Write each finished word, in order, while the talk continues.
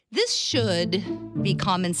This should be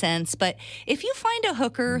common sense, but if you find a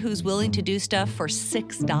hooker who's willing to do stuff for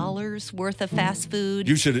 $6 worth of fast food...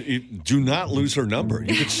 You do not lose her number.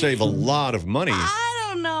 You could save a lot of money. I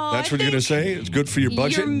don't know. That's what you're going to say? It's good for your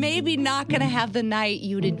budget? You're maybe not going to have the night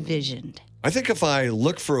you'd envisioned. I think if I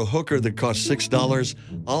look for a hooker that costs $6,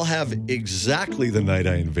 I'll have exactly the night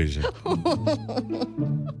I envisioned.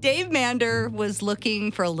 Dave Mander was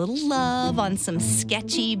looking for a little love on some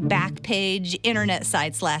sketchy back-page internet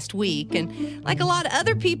sites last week. And like a lot of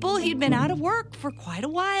other people, he'd been out of work for quite a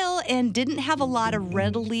while and didn't have a lot of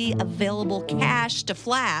readily available cash to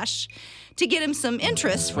flash to get him some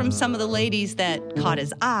interest from some of the ladies that caught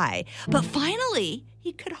his eye. But finally,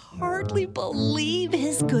 he could hardly believe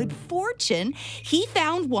his good fortune. He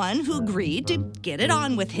found one who agreed to get it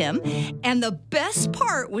on with him. And the best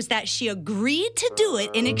part was that she agreed to do it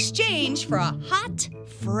in exchange for a hot,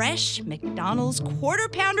 fresh McDonald's Quarter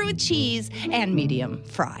Pounder with cheese and medium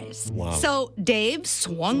fries. Wow. So Dave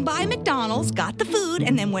swung by McDonald's, got the food,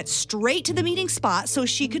 and then went straight to the meeting spot so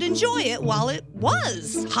she could enjoy it while it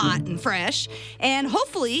was hot and fresh, and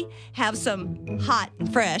hopefully have some hot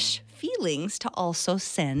and fresh feelings to also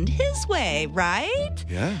send his way, right?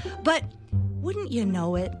 Yeah. But wouldn't you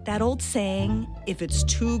know it, that old saying, if it's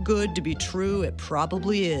too good to be true, it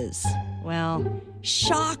probably is. Well,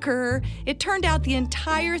 shocker. It turned out the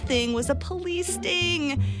entire thing was a police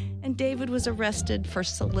sting, and David was arrested for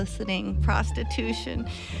soliciting prostitution.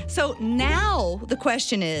 So now the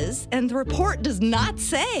question is, and the report does not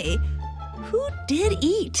say, who did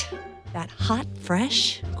eat that hot,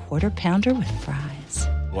 fresh Quarter Pounder with fries?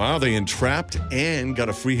 Wow, they entrapped and got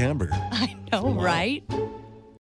a free hamburger. I know, right?